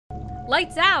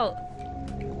Lights out!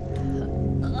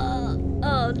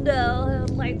 Oh no,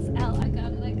 lights out. I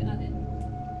got it, I got it.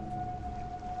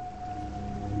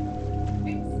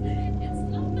 It's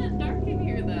not that dark in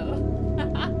here though.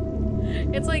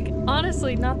 It's like,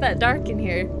 honestly, not that dark in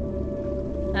here.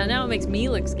 Now it makes me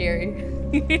look scary.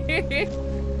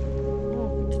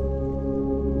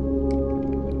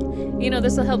 You know,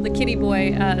 this will help the kitty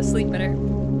boy sleep better.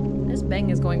 This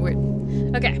bang is going weird.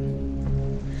 Okay.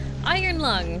 Iron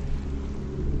Lung.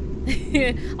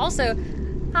 Also,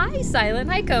 hi Silent,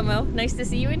 hi Como. Nice to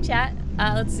see you in chat.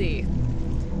 Let's see.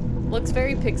 Looks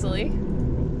very pixely.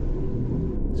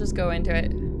 Let's just go into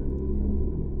it.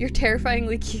 You're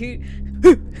terrifyingly cute.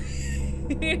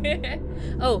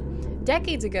 Oh,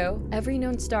 decades ago, every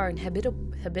known star in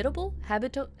habitable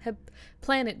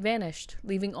planet vanished,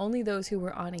 leaving only those who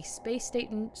were on a space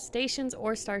stations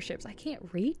or starships. I can't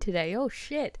read today. Oh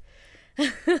shit.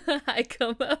 Hi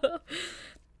Como.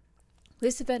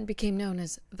 This event became known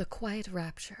as the Quiet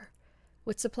Rapture.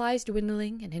 With supplies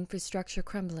dwindling and infrastructure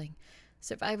crumbling,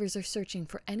 survivors are searching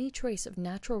for any trace of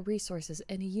natural resources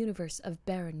in a universe of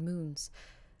barren moons,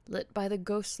 lit by the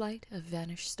ghost light of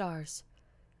vanished stars.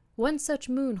 One such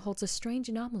moon holds a strange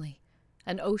anomaly,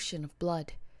 an ocean of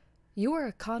blood. You are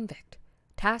a convict,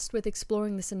 tasked with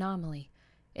exploring this anomaly,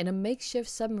 in a makeshift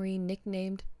submarine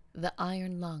nicknamed the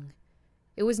Iron Lung.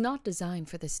 It was not designed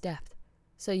for this depth,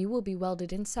 so you will be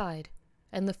welded inside,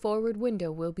 and the forward window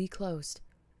will be closed.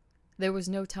 There was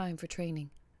no time for training.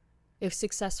 If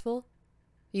successful,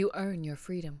 you earn your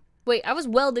freedom. Wait, I was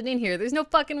welded in here. There's no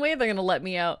fucking way they're gonna let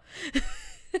me out.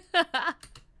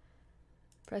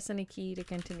 Press any key to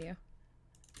continue.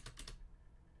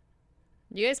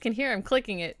 You guys can hear I'm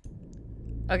clicking it.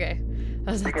 Okay.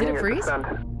 I was like, did it freeze? Should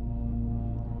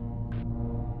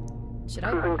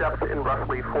I? Cruising depth in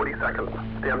roughly 40 seconds.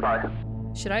 Stand by.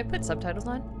 Should I put subtitles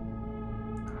on?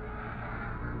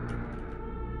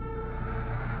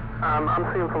 I'm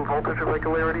seeing some voltage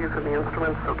irregularities in the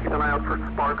instruments, so keep an eye out for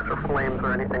sparks or flames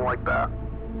or anything like that.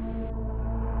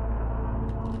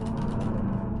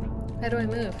 How do I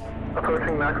move?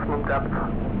 Approaching maximum depth.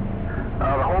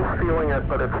 The hull's feeling it,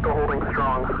 but it's still holding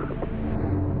strong.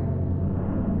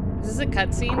 Is this a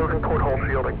cutscene? Closing toward hull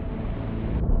shielding.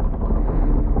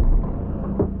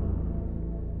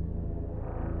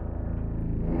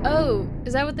 Oh,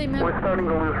 is that what they meant? We're starting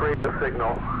to lose radio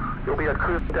signal. You'll be at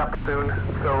cruise depth soon,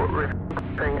 so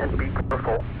reflecting and be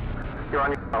careful. You're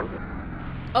on your own.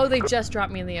 Oh, they just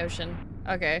dropped me in the ocean.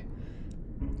 Okay.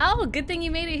 Oh, good thing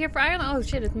you made it here for Ireland. Oh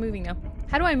shit, it's moving now.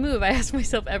 How do I move? I ask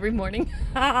myself every morning.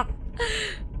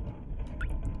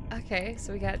 Okay,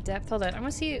 so we got depth. Hold on, I'm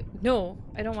gonna see. No,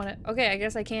 I don't want to. Okay, I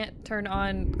guess I can't turn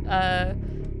on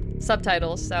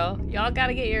subtitles, so y'all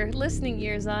gotta get your listening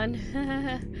ears on.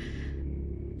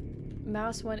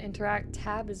 Mouse 1 interact,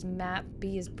 tab is map,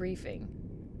 B is briefing.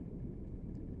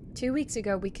 2 weeks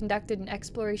ago, we conducted an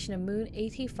exploration of Moon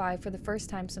AT5 for the first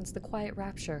time since the Quiet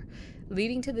Rapture,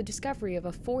 leading to the discovery of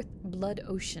a fourth blood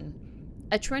ocean.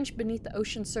 A trench beneath the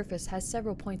ocean's surface has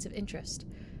several points of interest.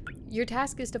 Your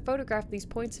task is to photograph these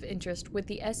points of interest with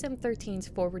the SM-13's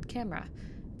forward camera.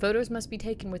 Photos must be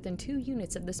taken within 2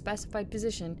 units of the specified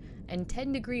position and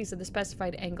 10 degrees of the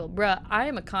specified angle. Bruh, I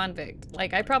am a convict.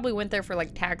 Like, I probably went there for,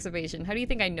 like, tax evasion. How do you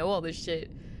think I know all this shit?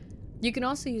 You can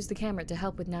also use the camera to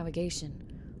help with navigation.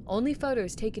 Only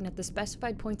photos taken at the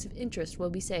specified points of interest will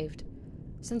be saved.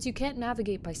 Since you can't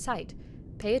navigate by sight,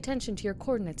 pay attention to your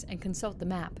coordinates and consult the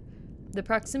map. The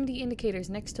proximity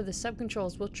indicators next to the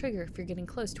sub-controls will trigger if you're getting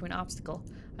close to an obstacle.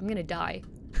 I'm gonna die.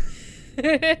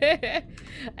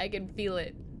 I can feel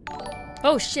it.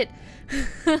 Oh shit.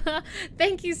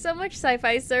 Thank you so much,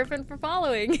 Sci-Fi Surfing, for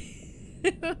following.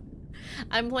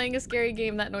 I'm playing a scary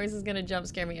game. That noise is gonna jump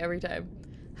scare me every time.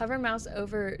 Hover mouse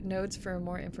over nodes for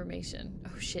more information.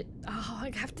 Oh shit. Oh,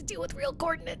 I have to deal with real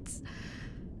coordinates.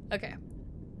 Okay.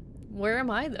 Where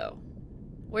am I though?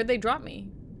 Where'd they drop me?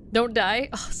 Don't die.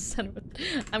 Oh son of a...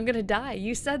 I'm gonna die.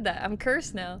 You said that. I'm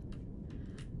cursed now.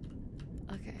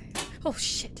 Okay. Oh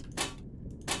shit.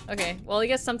 Okay, well I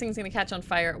guess something's gonna catch on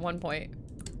fire at one point.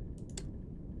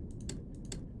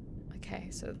 Okay,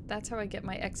 so that's how I get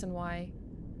my X and Y.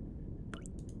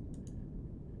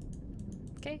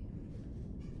 Okay.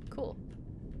 Cool.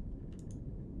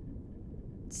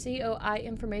 COI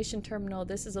information terminal.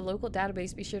 This is a local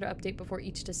database. Be sure to update before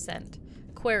each descent.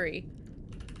 Query.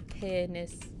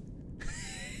 Penis.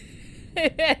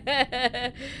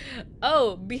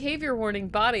 Oh, behavior warning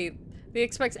body. They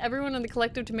expect everyone in the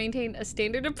collective to maintain a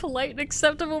standard of polite and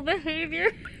acceptable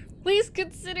behavior. Please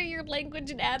consider your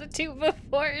language and attitude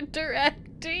before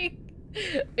interacting.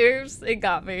 Oops, it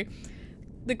got me.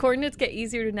 The coordinates get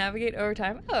easier to navigate over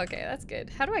time. Oh, okay, that's good.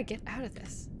 How do I get out of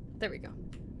this? There we go.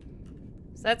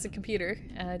 So that's a computer.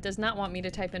 It does not want me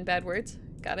to type in bad words.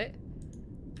 Got it.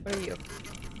 What are you?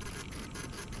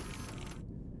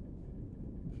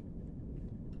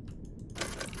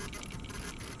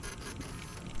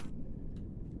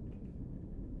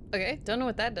 Okay, don't know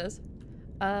what that does.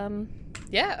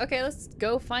 Yeah, okay, let's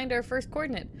go find our first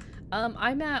coordinate.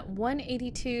 I'm at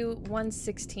 182,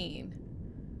 116.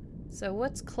 So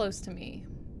what's close to me?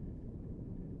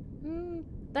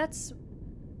 That's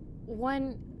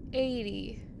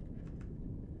 180.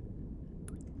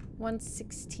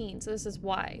 116, so this is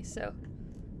Y, so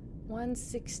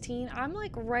 116. I'm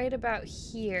like right about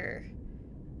here.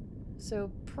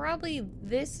 So probably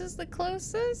this is the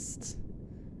closest?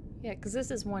 Yeah, because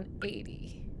this is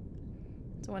 180.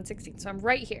 It's 116, so I'm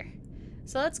right here.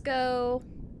 So let's go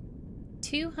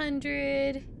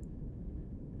 200,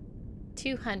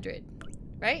 200,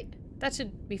 right? That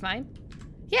should be fine.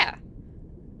 Yeah.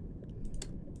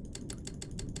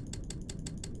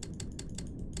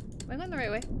 Am I going the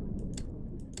right way?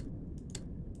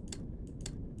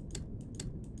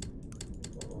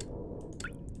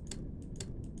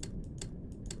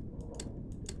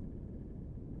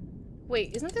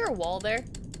 Wait, isn't there a wall there?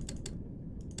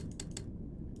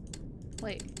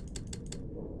 Wait.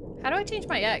 How do I change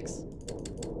my X?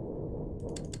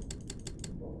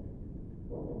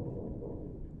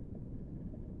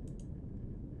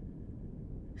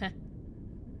 Huh.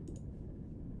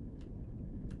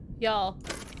 Y'all.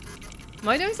 Am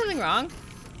I doing something wrong?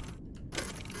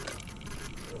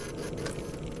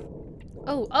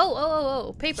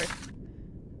 Oh, paper.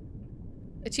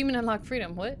 Achievement unlock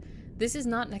freedom. What? This is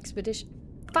not an expedition.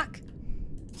 Fuck!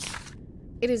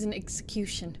 It is an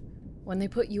execution. When they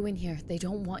put you in here, they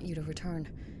don't want you to return.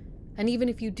 And even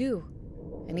if you do,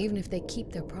 and even if they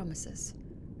keep their promises,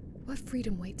 what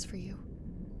freedom waits for you?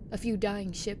 A few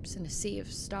dying ships in a sea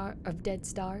of dead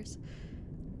stars?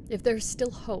 If there is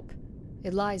still hope,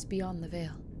 it lies beyond the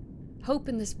veil. Hope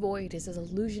in this void is as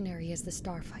illusionary as the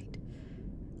starfight.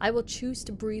 I will choose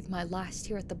to breathe my last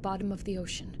here at the bottom of the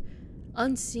ocean,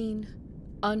 unseen,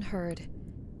 unheard,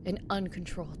 and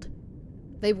uncontrolled.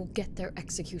 They will get their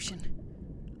execution.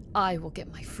 I will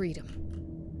get my freedom.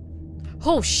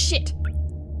 Oh shit!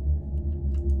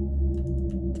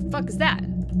 The fuck is that?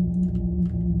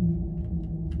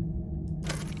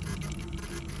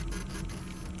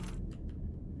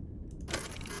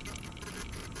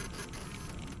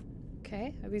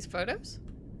 Okay, are these photos?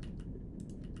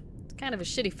 It's kind of a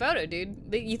shitty photo, dude.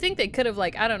 You think they could have,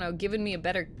 like, I don't know, given me a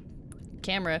better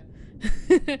camera.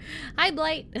 Hi,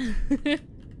 Blight.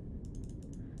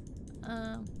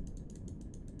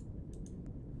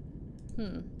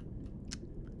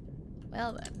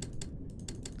 Well then.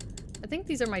 I think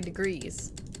these are my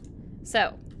degrees.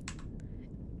 So,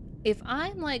 if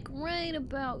I'm like right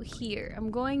about here, I'm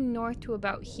going north to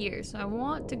about here. So I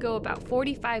want to go about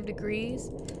 45 degrees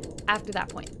after that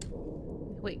point.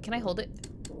 Wait, can I hold it?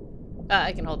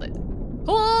 I can hold it.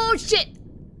 Oh, shit!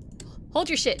 Hold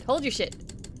your shit. Hold your shit.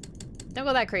 Don't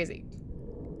go that crazy.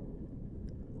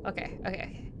 Okay,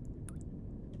 okay.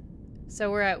 So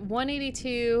we're at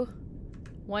 182,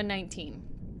 119.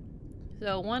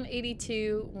 So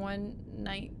 182,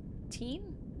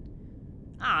 119?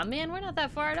 Ah, man, we're not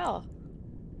that far at all.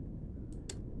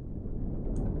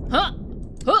 Huh!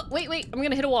 Huh! Wait, wait, I'm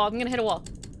gonna hit a wall. I'm gonna hit a wall.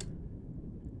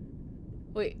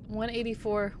 Wait,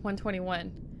 184,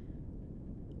 121.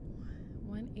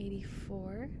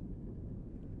 184.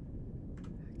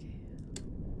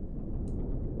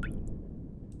 Okay.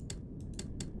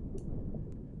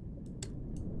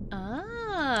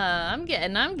 Ah, I'm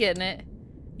getting it.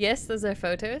 Yes, those are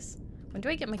photos. When do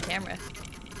I get my camera?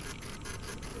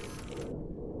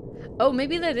 Oh,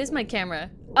 maybe that is my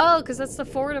camera. Oh, because that's the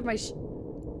forward of my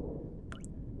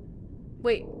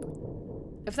Wait.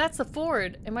 If that's the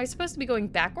forward, am I supposed to be going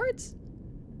backwards?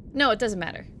 No, it doesn't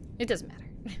matter. It doesn't matter.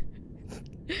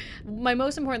 My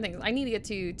most important thing is I need to get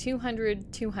to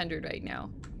 200, 200 right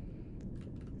now.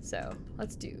 So,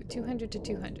 let's do 200 to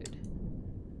 200.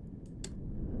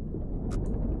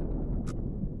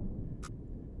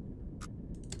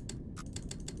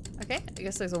 Okay, I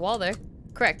guess there's a wall there.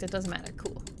 Correct, it doesn't matter.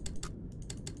 Cool.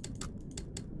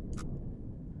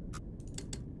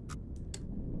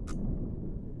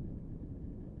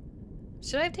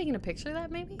 Should I have taken a picture of that,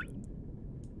 maybe?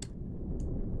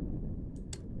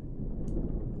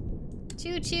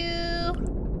 Choo-choo!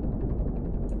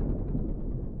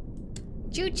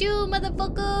 Choo-choo,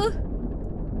 motherfucker!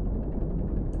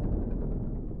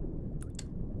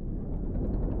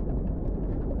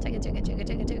 Check it, check it, check it,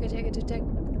 check it, check it, check it, check it.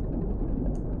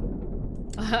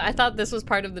 I thought this was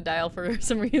part of the dial for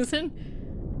some reason.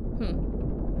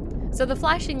 So the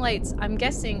flashing lights, I'm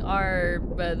guessing, are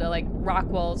the like rock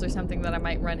walls or something that I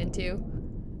might run into.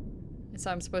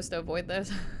 So I'm supposed to avoid those.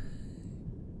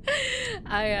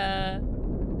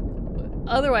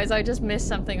 Otherwise I just missed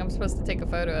something I'm supposed to take a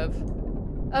photo of.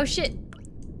 Oh shit!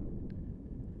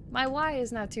 My Y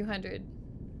is now 200.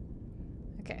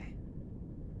 Okay.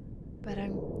 But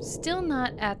I'm still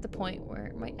not at the point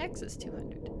where my X is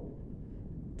 200.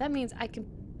 That means I can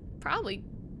probably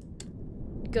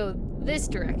go this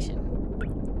direction.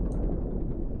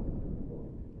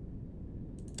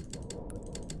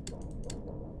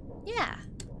 Yeah.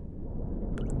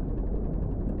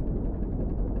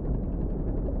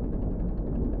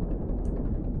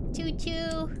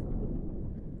 Choo-choo.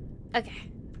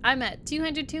 Okay, I'm at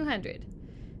 200.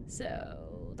 So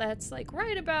that's like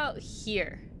right about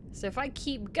here. So if I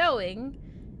keep going,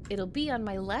 it'll be on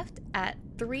my left at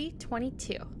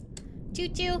 322.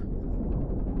 Choo-choo.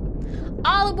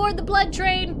 All aboard the blood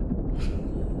train!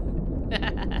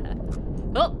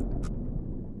 Oh!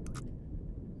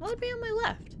 What would be on my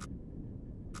left?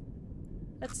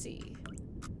 Let's see.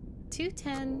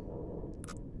 210.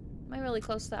 Am I really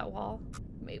close to that wall?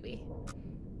 Maybe.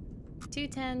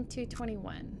 210,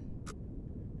 221.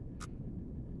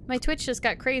 My Twitch just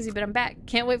got crazy, but I'm back.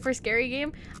 Can't wait for a scary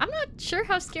game. I'm not sure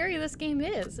how scary this game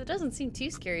is. It doesn't seem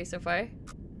too scary so far.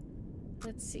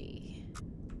 Let's see.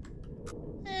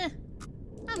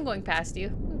 I'm going past you.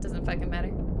 It doesn't fucking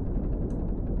matter.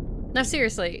 Now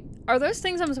seriously, are those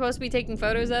things I'm supposed to be taking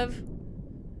photos of?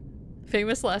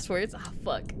 Famous last words? Oh,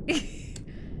 fuck. The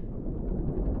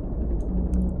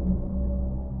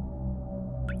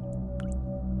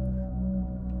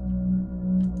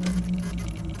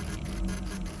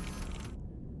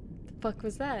fuck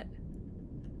was that?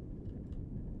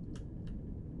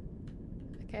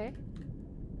 Okay.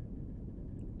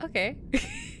 Okay.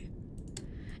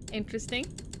 Interesting.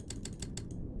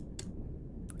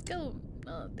 Go.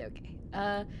 Oh, okay.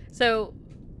 So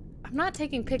I'm not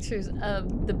taking pictures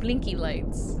of the blinky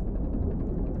lights,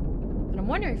 but I'm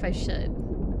wondering if I should.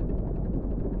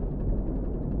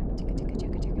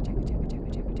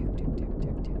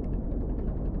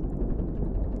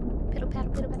 Piddle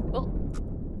paddle, piddle paddle. Oh,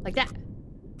 like that.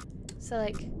 So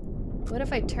like, what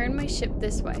if I turn my ship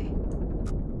this way?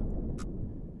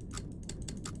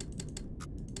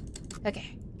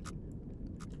 Okay.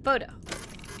 Photo.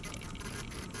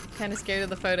 Kind of scared of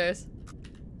the photos.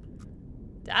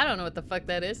 I don't know what the fuck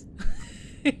that is.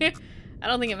 I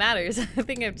don't think it matters. I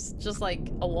think it's just like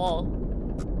a wall.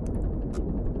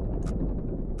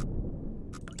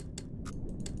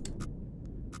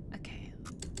 Okay.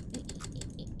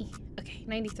 Okay,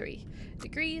 93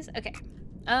 degrees. Okay.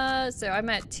 So I'm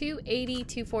at 280,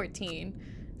 214.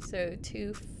 So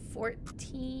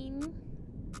 214,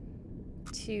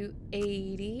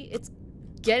 280. It's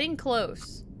getting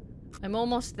close. I'm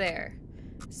almost there.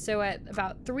 So at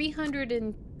about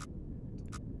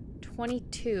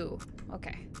 322.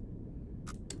 Okay.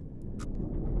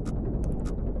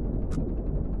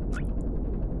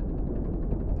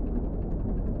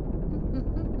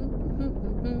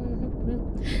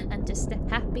 I'm just a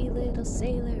happy little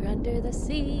sailor under the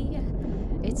sea.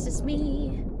 It's just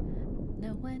me.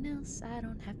 No one else. I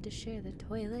don't have to share the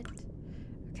toilet.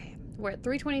 Okay. We're at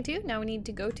 322. Now we need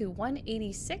to go to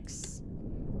 186.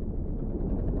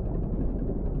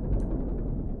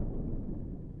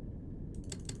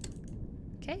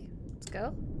 Okay, let's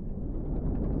go.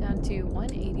 Down to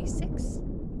 186.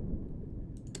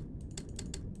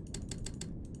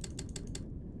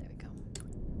 There we go.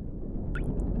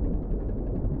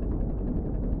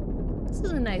 This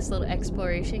is a nice little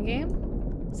exploration game.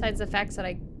 Besides the fact that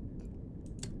I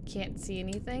can't see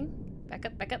anything. Back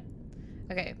up, back up.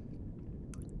 Okay.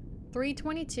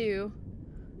 322,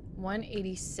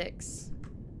 186.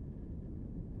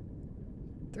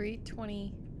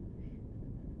 320.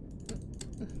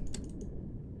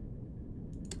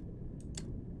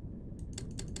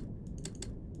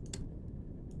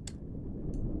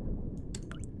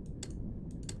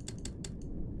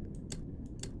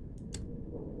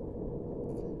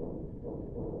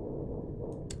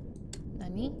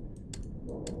 Nani?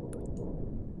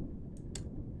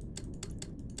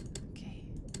 Okay.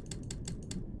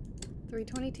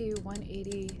 322,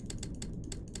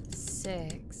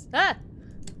 186. Ah!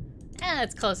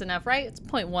 That's close enough, right? It's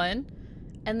 0.1.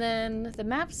 And then the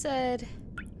map said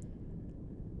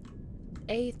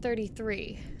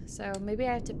A33. So maybe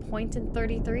I have to point in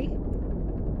 33?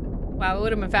 Wow, it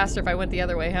would have been faster if I went the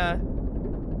other way, huh?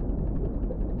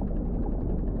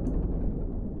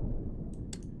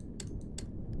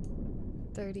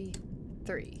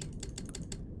 $33.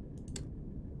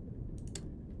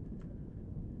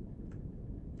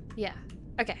 Yeah.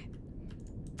 Okay.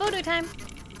 Photo time.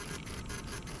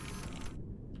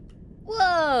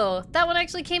 Whoa! That one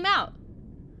actually came out.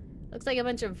 Looks like a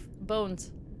bunch of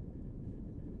bones.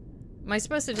 Am I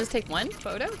supposed to just take one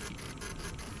photo?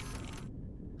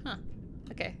 Huh.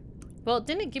 Okay. Well,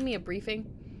 didn't it give me a briefing?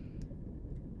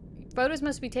 Photos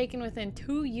must be taken within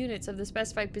 2 units of the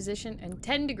specified position and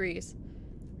 10 degrees.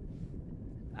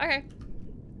 Okay.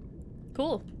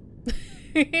 Cool.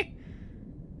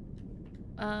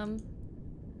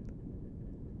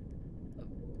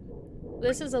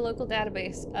 This is a local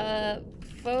database.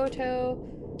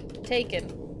 Photo taken.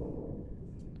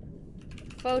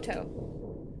 Photo.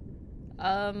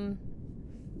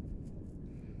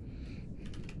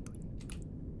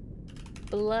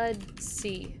 Blood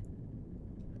sea.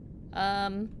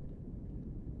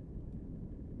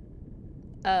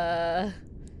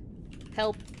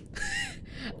 Help.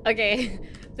 Okay.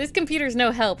 This computer's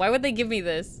no help. Why would they give me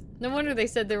this? No wonder they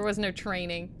said there was no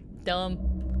training. Dumb.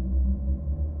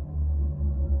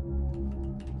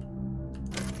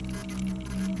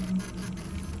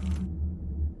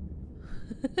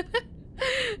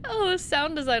 Oh, the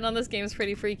sound design on this game is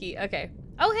pretty freaky. Okay.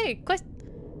 Oh, hey,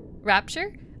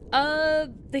 Rapture?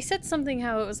 They said something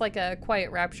how it was like a quiet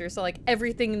rapture, so like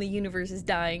everything in the universe is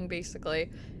dying,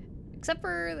 basically. Except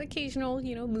for the occasional,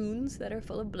 you know, moons that are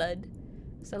full of blood.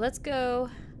 So let's go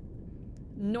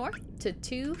north to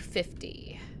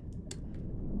 250.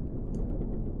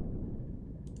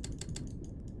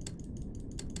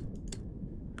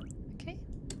 Okay.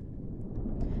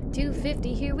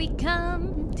 250, here we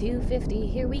come. 250,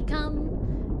 here we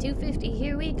come. 250,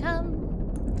 here we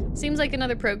come. Seems like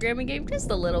another programming game,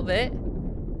 just a little bit.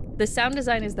 The sound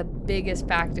design is the biggest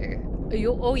factor.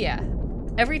 Oh yeah.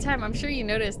 Every time, I'm sure you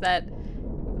noticed that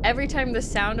every time the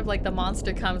sound of like the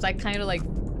monster comes, I kind of like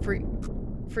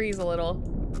freeze a little.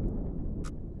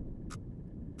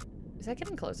 Is that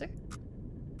getting closer?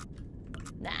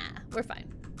 Nah, we're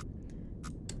fine.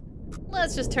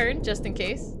 Let's just turn, just in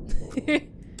case.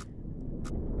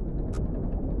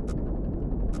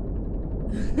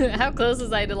 How close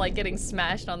was I to like getting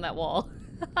smashed on that wall?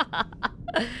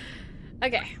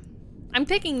 Okay. I'm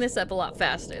picking this up a lot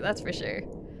faster, that's for sure.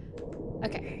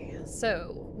 Okay,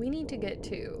 so we need to get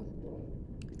to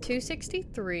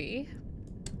 263.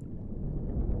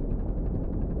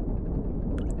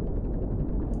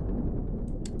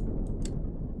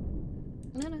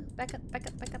 No, back up.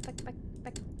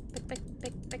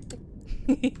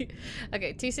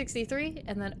 Okay, 263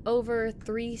 and then over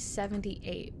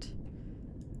 378.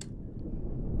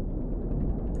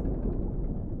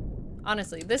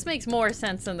 Honestly, this makes more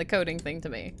sense than the coding thing to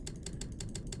me.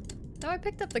 Though I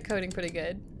picked up the coding pretty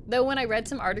good. Though when I read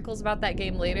some articles about that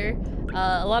game later,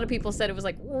 a lot of people said it was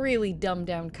like really dumbed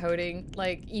down coding.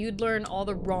 Like, you'd learn all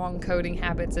the wrong coding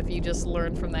habits if you just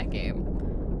learned from that game.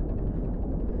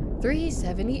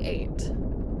 378.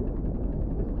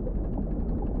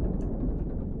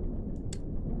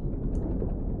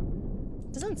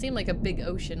 Doesn't seem like a big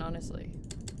ocean, honestly.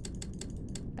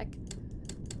 Back.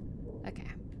 Okay.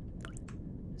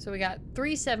 So we got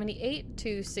 378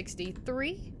 to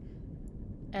 63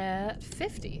 at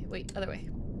 50. Wait, other way.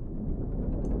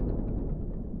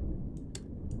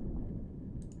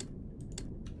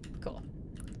 Cool.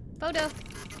 Photo.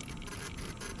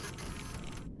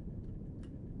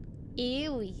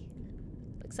 Ewy.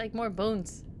 Looks like more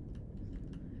bones.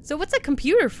 So what's a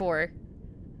computer for?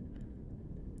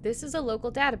 This is a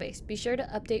local database. Be sure to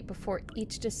update before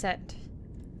each descent.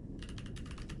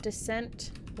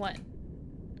 Descent 1.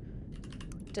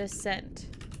 Descent.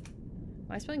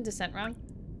 Am I spelling descent wrong?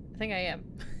 I think I am.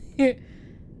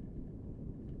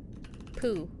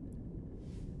 Poo.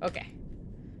 Okay.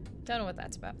 Don't know what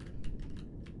that's about.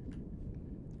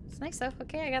 It's nice though.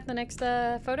 Okay, I got the next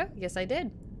photo. Yes, I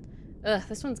did. Ugh,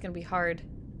 this one's gonna be hard.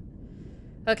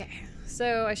 Okay,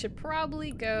 so I should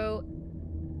probably go...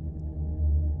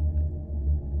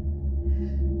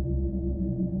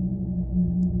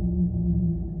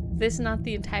 This not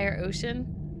the entire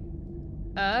ocean?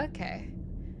 Okay.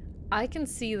 I can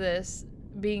see this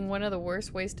being one of the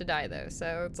worst ways to die though,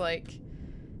 so it's like...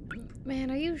 Man,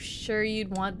 are you sure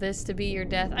you'd want this to be your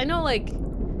death? I know, like,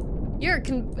 you're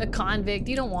a convict,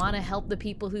 you don't want to help the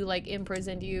people who, like,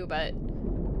 imprisoned you, but...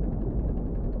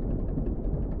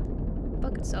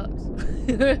 Fucking sucks.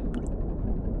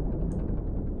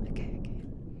 Okay.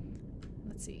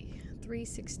 Let's see.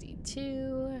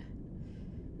 362.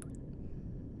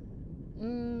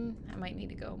 I might need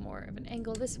to go more of an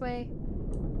angle this way.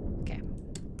 Okay.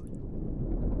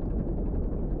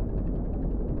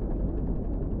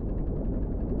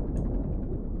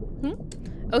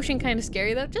 Ocean kind of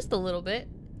scary though, just a little bit.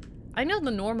 I know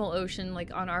the normal ocean,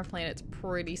 like, on our planet's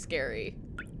pretty scary.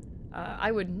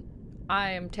 I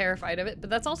am terrified of it, but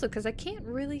that's also because I can't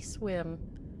really swim.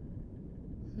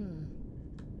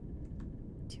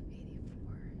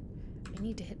 284. I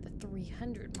need to hit the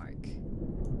 300 mark.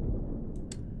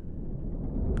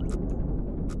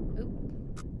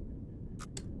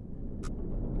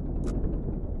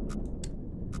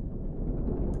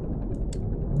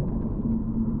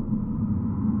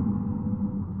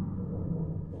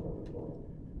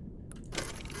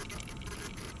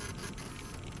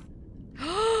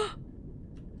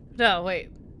 No, wait.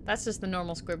 That's just the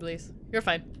normal squibblies. You're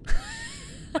fine.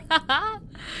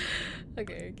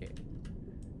 Okay.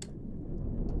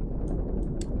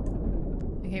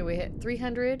 Okay, we hit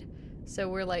 300. So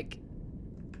we're like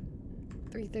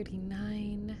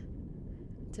 339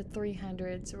 to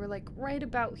 300. So we're like right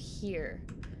about here.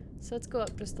 So let's go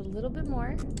up just a little bit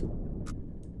more.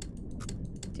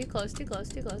 Too close.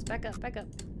 Back up.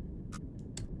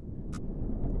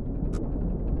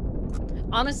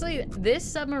 Honestly, this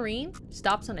submarine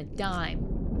stops on a dime.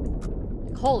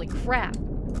 Like, holy crap.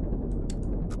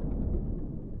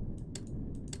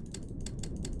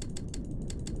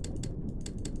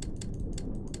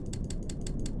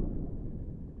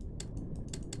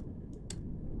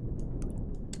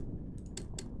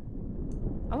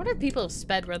 I wonder if people have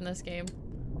sped run this game.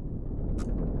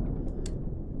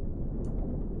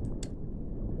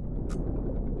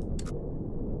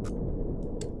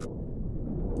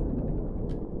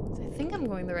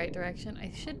 Going the right direction.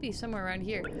 I should be somewhere around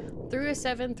here.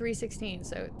 307, 316.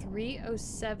 So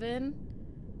 307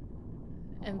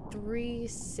 and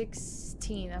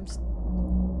 316.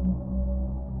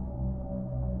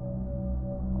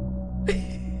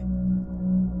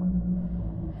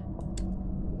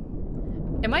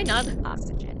 Am I not?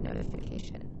 Oxygen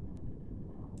notification.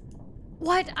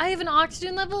 What? I have an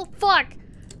oxygen level? Fuck!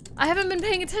 I haven't been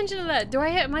paying attention to that.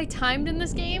 Am I timed in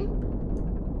this game?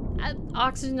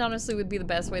 Oxygen honestly would be the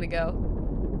best way to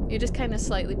go. You just kind of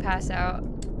slightly pass out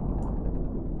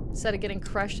instead of getting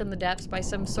crushed in the depths by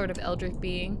some sort of eldritch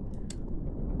being.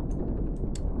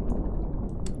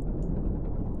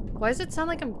 Why does it sound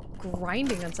like I'm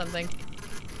grinding on something?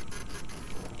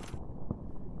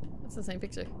 That's the same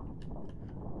picture.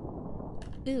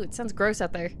 Ew, it sounds gross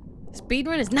out there.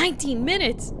 Speedrun is 19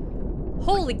 minutes!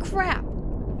 Holy crap!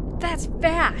 That's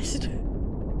fast!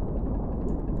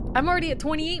 I'm already at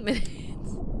 28 minutes.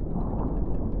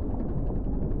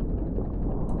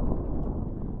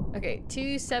 Okay,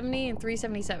 270 and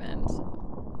 377.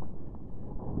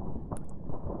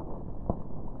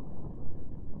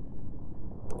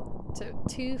 So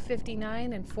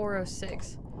 259 and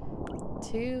 406.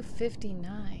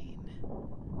 259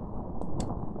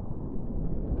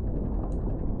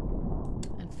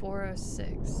 and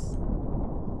 406.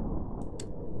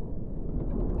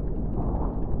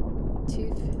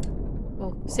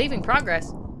 Oh, saving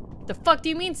progress. The fuck do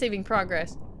you mean saving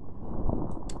progress?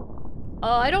 Oh,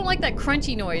 I don't like that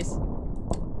crunchy noise.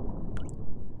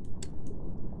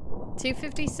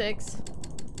 256.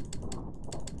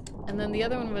 And then the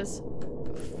other one was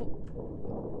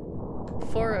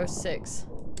 406.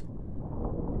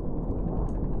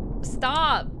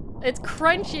 Stop! It's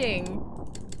crunching!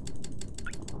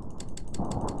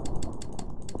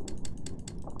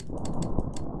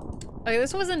 Okay,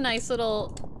 this was a nice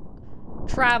little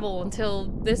travel until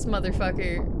this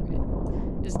motherfucker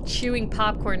is chewing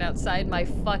popcorn outside my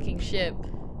fucking ship.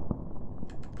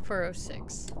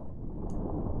 406.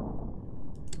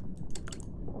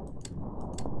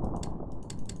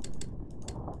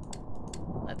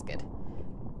 That's good.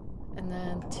 And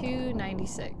then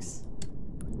 296.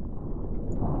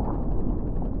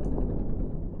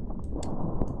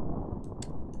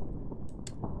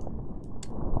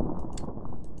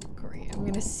 Great, I'm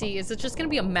gonna see. Is it just gonna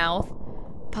be a mouth?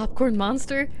 Popcorn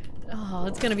monster? Oh,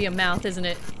 it's gonna be a mouth, isn't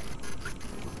it?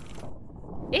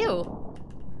 Ew!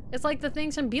 It's like the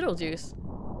things from Beetlejuice.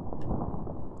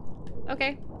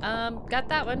 Okay, got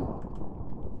that one.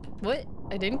 What?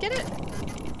 I didn't get it?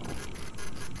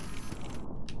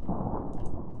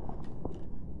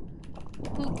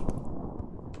 Poop.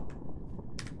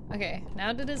 Okay,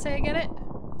 now did it say I get it?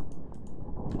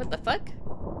 What the fuck?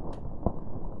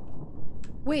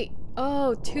 Wait,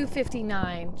 oh,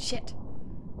 259. Shit.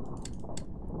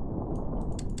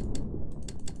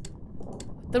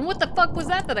 Then what the fuck was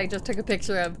that I just took a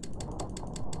picture of?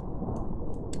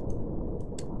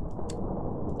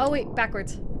 Oh wait,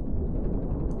 backwards.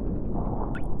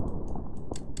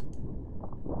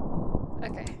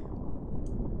 Okay.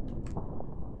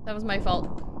 That was my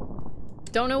fault.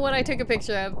 Don't know what I took a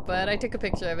picture of, but I took a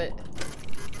picture of it.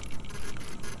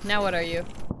 Now what are you?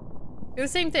 It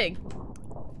was the same thing.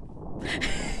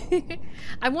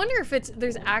 I wonder if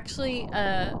there's actually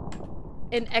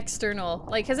an external,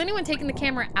 like, has anyone taken the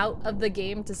camera out of the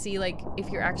game to see, like, if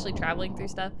you're actually traveling through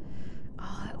stuff?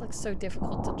 Oh, that looks so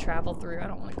difficult to travel through. I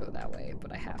don't want to go that way,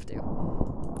 but I have to.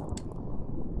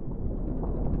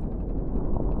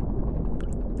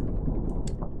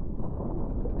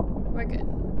 We're good.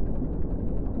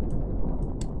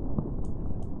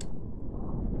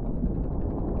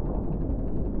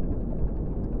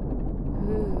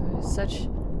 Ooh, such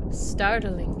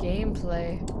startling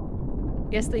gameplay.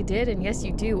 Yes, they did, and yes,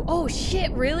 you do. Oh,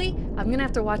 shit, really? I'm gonna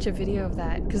have to watch a video of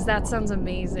that, because that sounds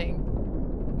amazing.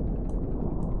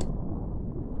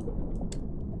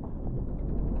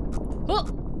 Oh!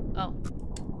 Oh.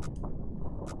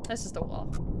 That's just a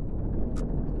wall.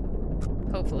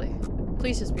 Hopefully.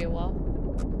 Please just be a wall.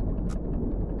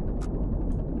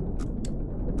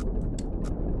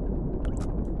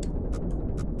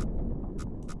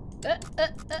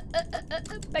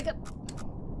 Back up.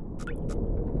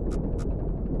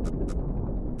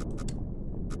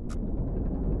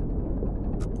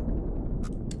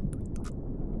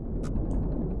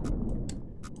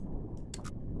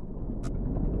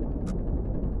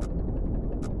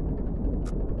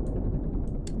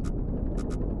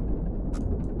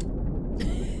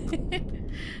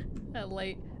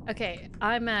 Late. Okay,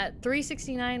 I'm at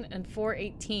 369 and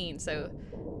 418, so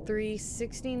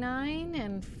 369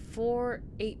 and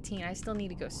 418. I still need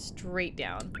to go straight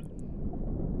down.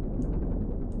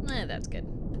 That's good.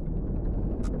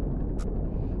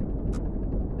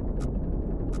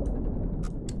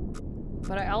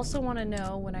 But I also want to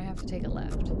know when I have to take a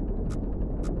left.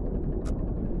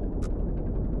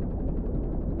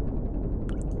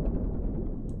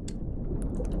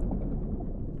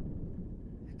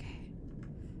 Okay.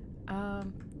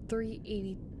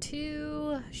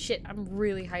 382. Shit, I'm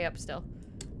really high up still.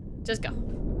 Just go.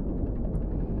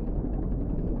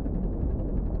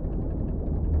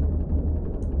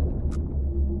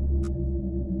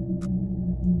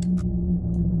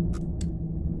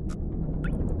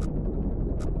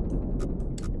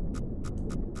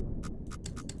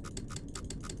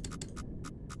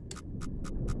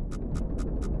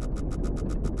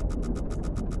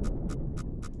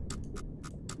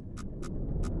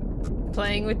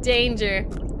 Playing with danger.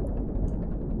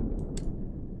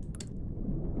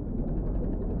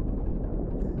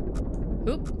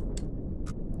 Oop.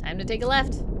 Time to take a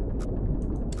left.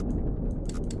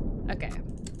 Okay.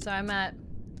 So I'm at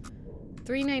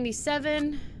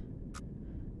 397.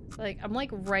 So like I'm like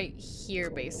right here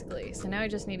basically. So now I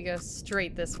just need to go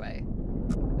straight this way.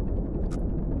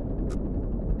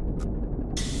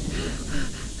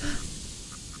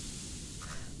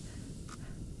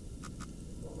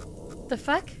 The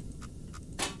fuck?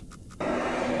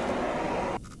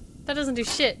 That doesn't do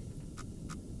shit.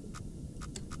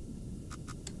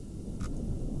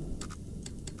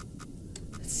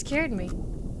 It scared me.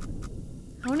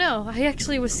 Oh no, I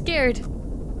actually was scared.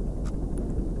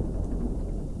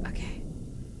 Okay.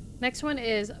 Next one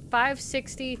is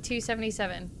 560,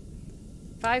 277.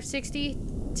 560,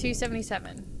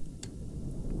 277.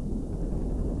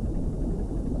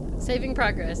 Saving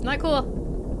progress. Not cool.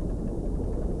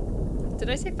 Did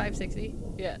I say 560?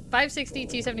 Yeah. 560,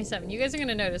 277. You guys are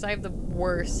gonna notice I have the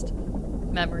worst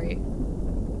memory.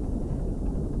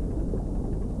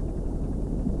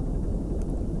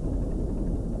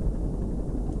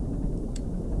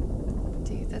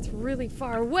 Dude, that's really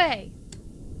far away.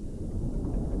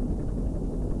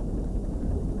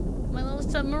 My little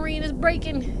submarine is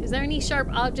breaking. Is there any sharp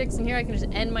objects in here I can just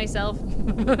end myself?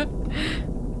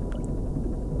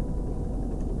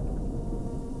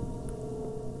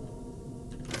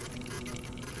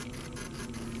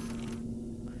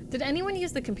 Did anyone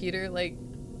use the computer? Like,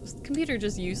 was the computer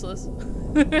just useless?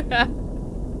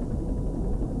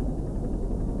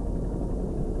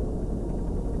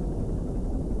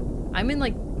 I'm in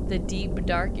like the deep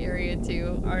dark area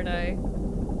too, aren't I?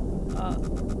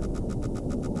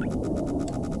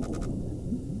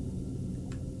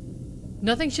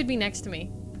 Nothing should be next to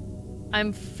me.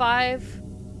 I'm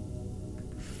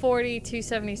 540,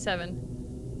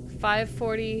 277.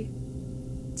 540,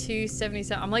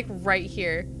 277. I'm like right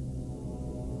here.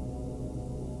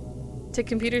 To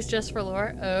computers just for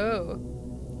lore? Oh.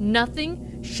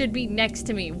 Nothing should be next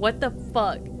to me. What the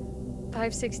fuck?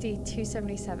 560,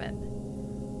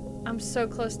 277. I'm so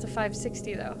close to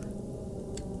 560 though.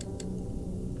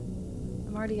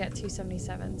 I'm already at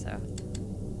 277, so.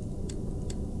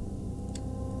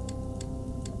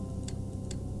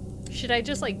 Should I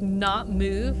just like not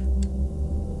move?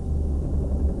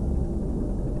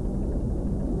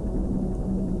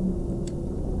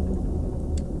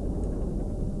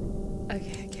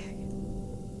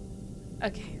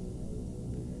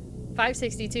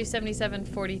 562, 77,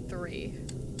 43.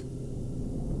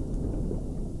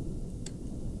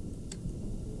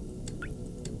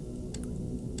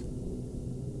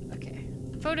 Okay.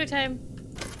 Photo time.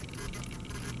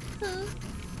 Huh.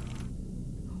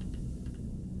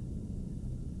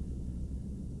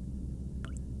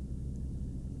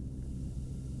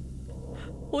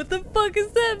 What the fuck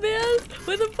is that, man?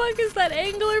 What the fuck is that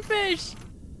anglerfish?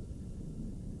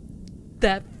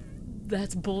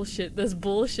 That's bullshit. That's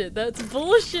bullshit. That's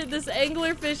bullshit. This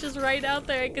anglerfish is right out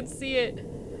there. I can see it.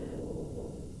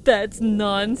 That's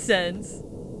nonsense.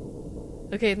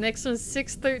 Okay, next one's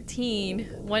 613,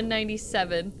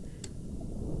 197.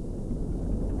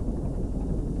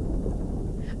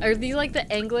 Are these like the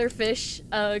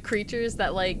anglerfish creatures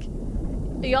that like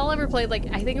y'all ever played like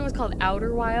I think it was called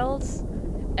Outer Wilds?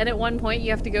 And at one point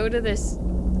you have to go to this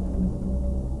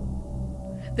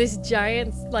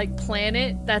giant like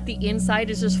planet that the inside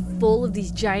is just full of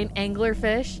these giant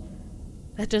anglerfish.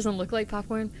 That doesn't look like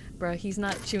popcorn. Bruh, he's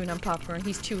not chewing on popcorn.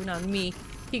 He's chewing on me.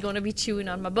 He gonna be chewing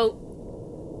on my boat.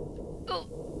 Oh.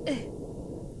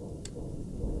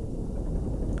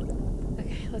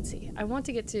 Okay, let's see. I want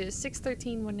to get to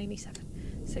 613,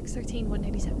 197. 613,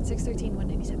 197. 613,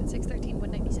 197. 613,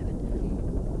 197.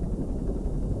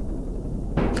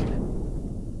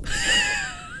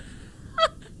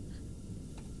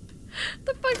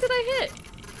 The fuck did I hit?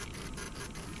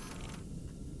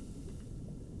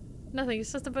 Nothing,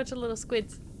 it's just a bunch of little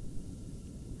squids.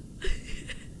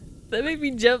 That made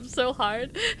me jump so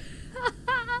hard.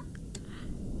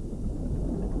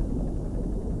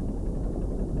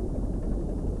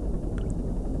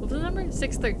 What's the number?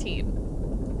 613.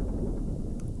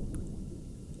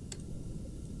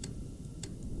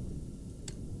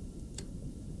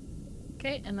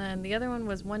 Okay, and then the other one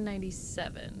was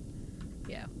 197.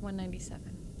 Yeah,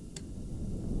 197.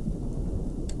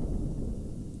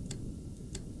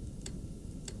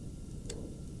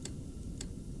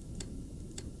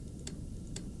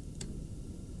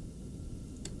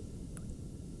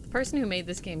 The person who made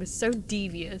this game is so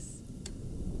devious.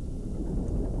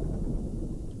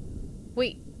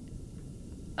 Wait.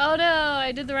 Oh no,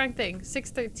 I did the wrong thing.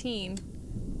 613.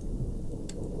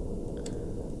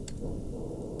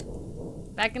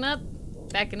 Backing up,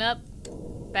 backing up,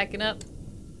 backing up.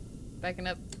 Backing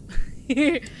up.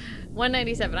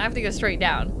 197. I have to go straight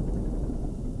down.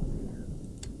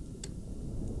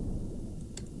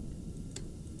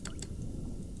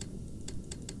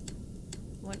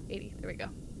 180. There we go.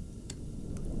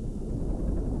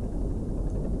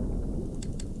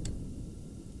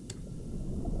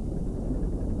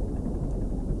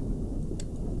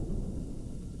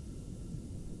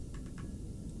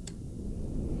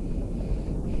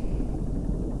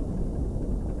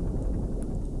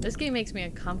 This game makes me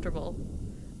uncomfortable.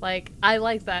 Like, I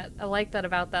like that. I like that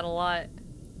about that a lot.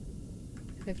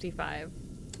 55.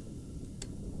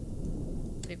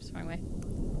 Oops, wrong way.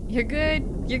 You're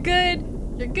good. You're good.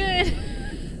 You're good.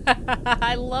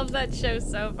 I love that show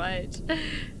so much.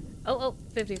 Oh,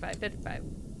 55, 55.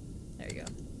 There you go.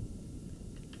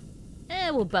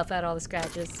 And we'll buff out all the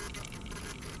scratches.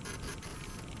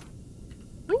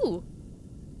 Ooh.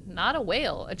 Not a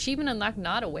whale. Achievement unlocked,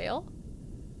 not a whale?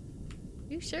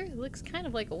 You sure? It looks kind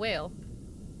of like a whale.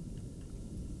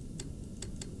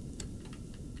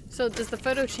 So does the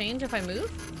photo change if I move?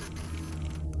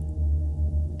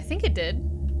 I think it did.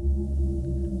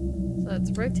 So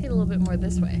let's rotate a little bit more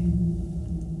this way.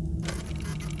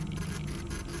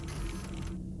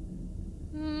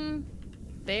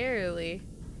 Barely.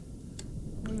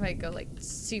 We might go like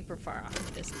super far off in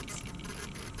the distance.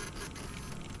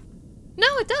 No,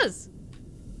 it does!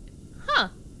 Huh.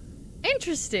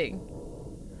 Interesting.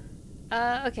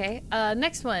 Okay,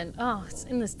 next one. Oh, it's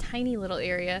in this tiny little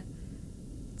area.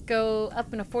 Let's go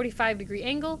up in a 45-degree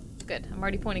angle. Good, I'm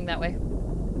already pointing that way.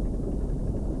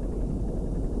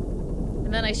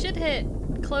 And then I should hit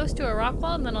close to a rock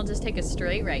wall, and then I'll just take a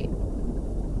straight right.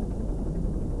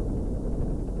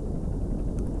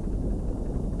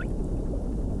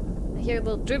 I hear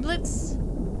little driblets.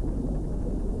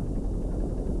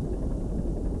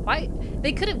 Why?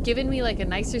 They could have given me like a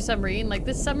nicer submarine. Like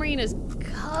this submarine is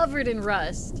covered in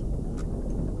rust.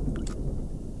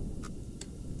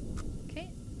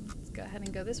 Okay, let's go ahead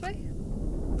and go this way.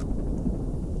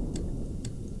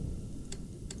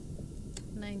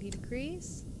 90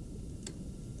 degrees.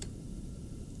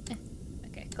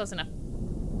 Okay, close enough.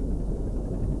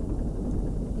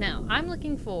 Now, I'm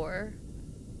looking for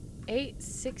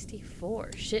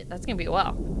 864. Shit, that's gonna be a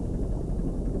while.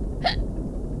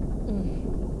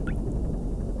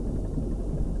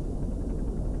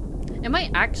 Am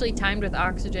I actually timed with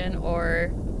oxygen,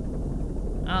 or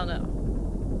I don't know?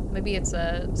 Maybe it's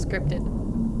scripted.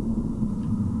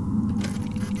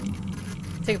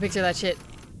 Take a picture of that shit.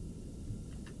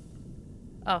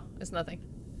 Oh, it's nothing.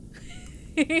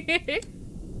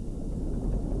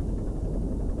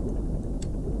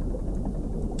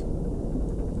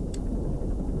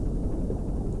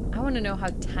 I want to know how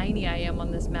tiny I am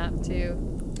on this map too.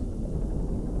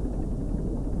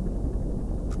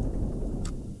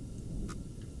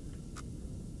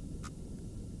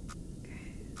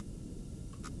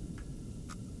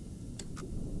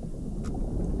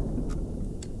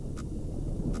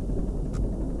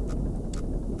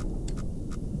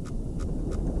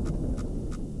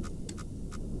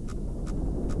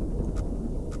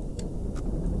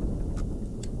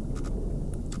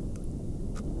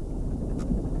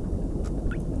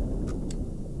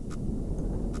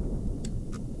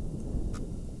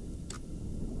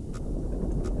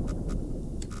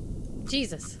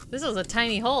 Jesus, this is a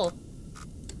tiny hole.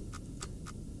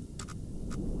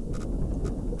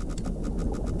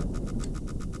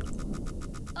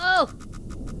 Oh!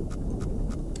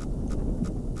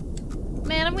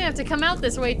 Man, I'm gonna have to come out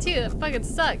this way too. That fucking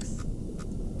sucks.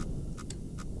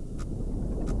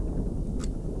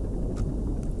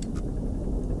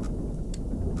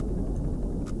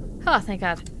 Oh, thank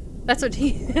God. That's what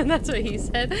he that's what he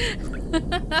said.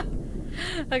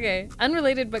 Okay,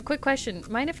 unrelated but quick question.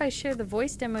 Mind if I share the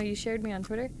voice demo you shared me on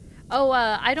Twitter? Oh,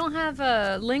 I don't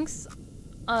have links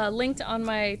linked on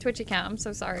my Twitch account. I'm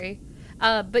so sorry.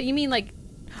 But you mean like,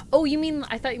 oh, you mean,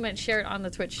 I thought you meant share it on the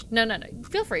Twitch. No, no, no.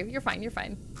 Feel free. You're fine. You're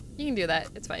fine. You can do that.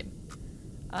 It's fine.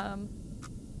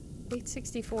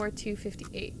 864,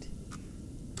 258.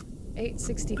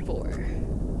 864.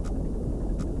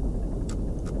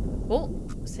 Oh,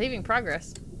 saving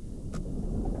progress.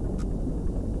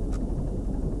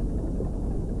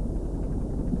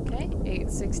 Okay,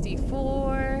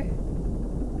 864.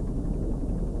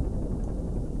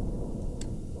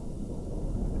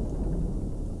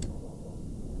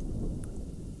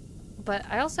 But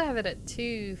I also have it at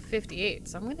 258,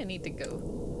 so I'm gonna need to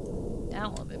go down a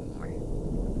little bit more.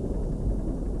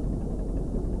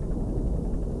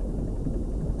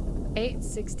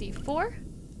 $864.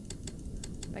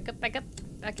 Back up, back up,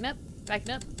 backing up,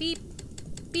 backing up, beep,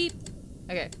 beep.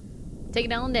 Okay, take it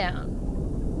down, down.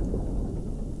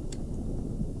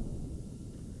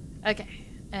 Okay,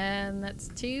 and that's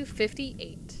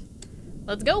 258.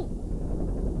 Let's go.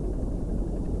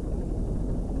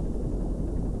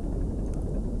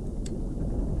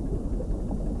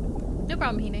 No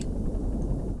problem, Hine.